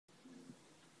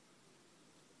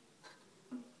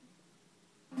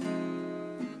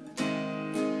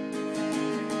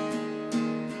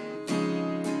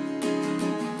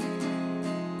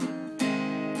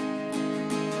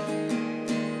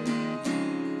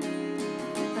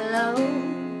Hello,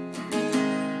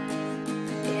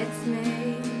 it's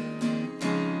me.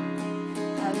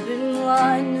 I've been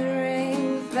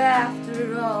wondering if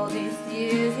after all these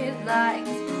years you'd like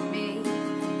me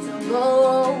to go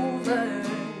over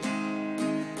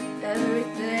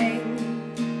everything.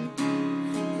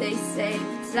 They say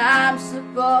time's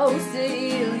supposed to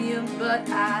heal you, but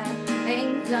I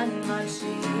ain't done much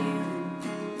healing.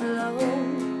 Hello,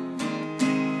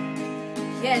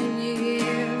 can you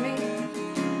hear me?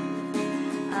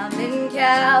 I'm in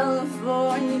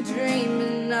California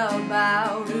dreaming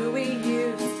about who we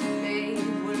used to be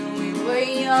when we were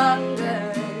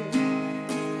younger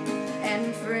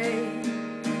and free.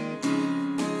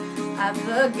 I've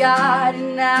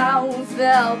forgotten how we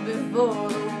felt before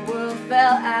the world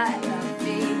fell at our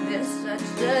feet. There's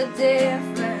such a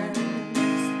difference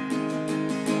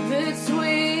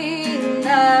between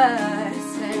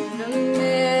us and a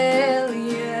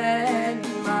million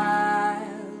miles.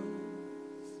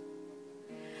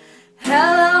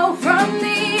 Hello from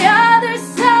the other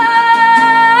side.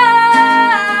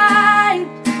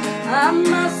 I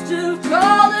must have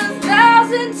called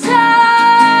 1,000 times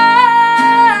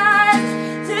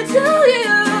to tell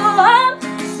you I'm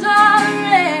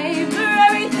sorry for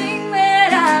everything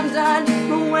that I've done.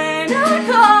 But when I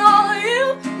call, you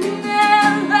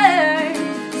never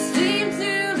seem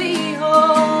to be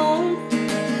home.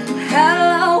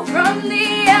 Hello from the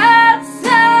outside.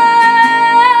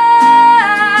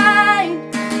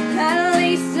 At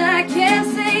least I can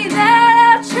say that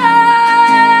I've tried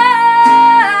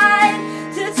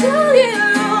to tell you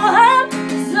I'm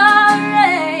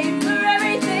sorry for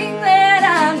everything that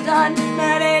I've done.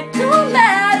 But it don't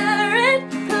matter, it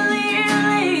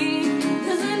clearly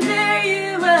doesn't tear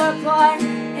you apart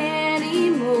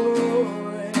anymore.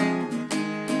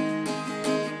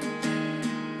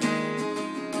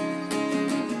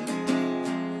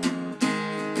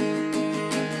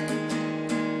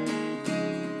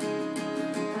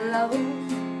 Hello,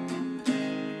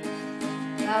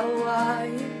 how are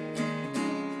you?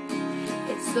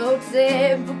 It's so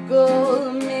typical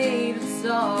of me to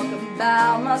talk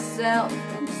about myself.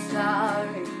 I'm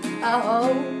sorry, I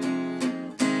hope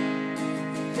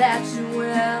that you're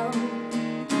well.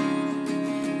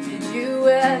 Did you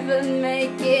ever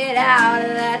make it out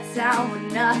of that town where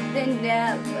nothing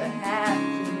ever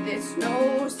happened? It's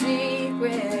no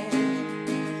secret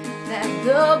that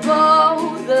the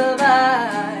both of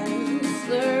us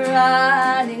are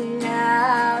running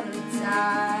out of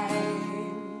time.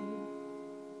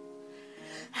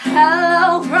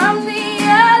 Hello from the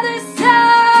other side.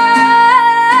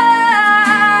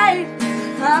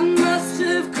 I must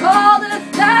have called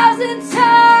 1,000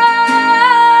 times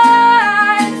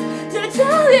to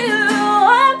tell you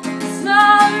I'm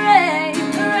sorry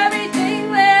for everything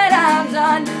that I've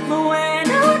done. But when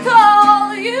I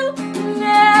call, you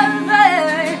never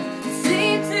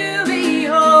seem to be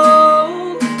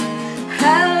home.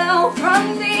 Hello from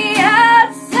the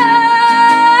outside.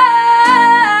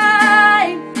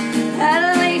 At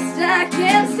least I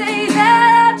can say that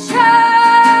I've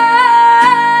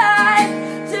tried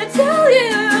to tell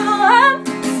you I'm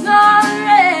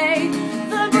sorry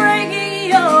for breaking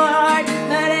your heart.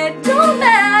 But it don't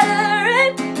matter,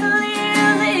 it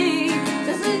clearly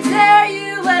doesn't tear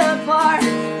you apart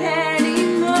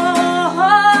anymore.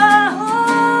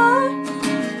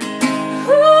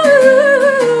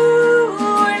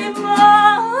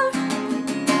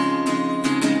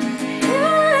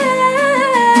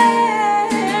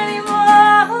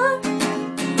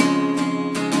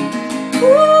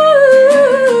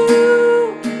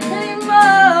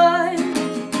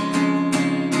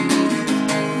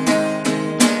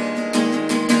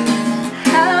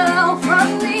 Hello from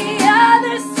the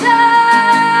other side.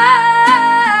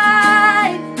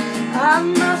 I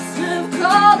must have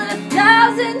called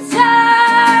 1,000 times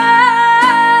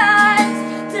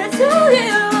to tell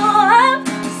you I'm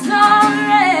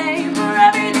sorry for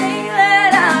everything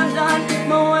that I've done.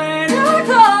 But when I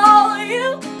call, you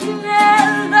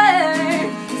never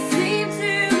seem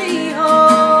to be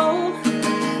home.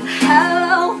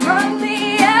 Hello from the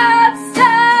outside.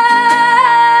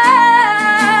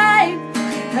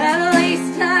 At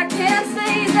least I can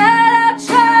say that I've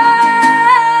tried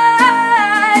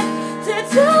to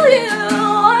tell you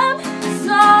I'm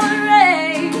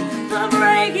sorry for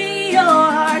breaking your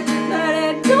heart. But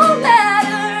it don't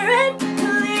matter, it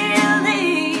clearly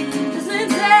doesn't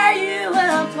tear you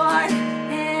apart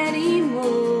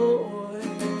anymore.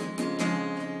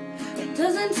 It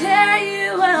doesn't tear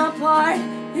you apart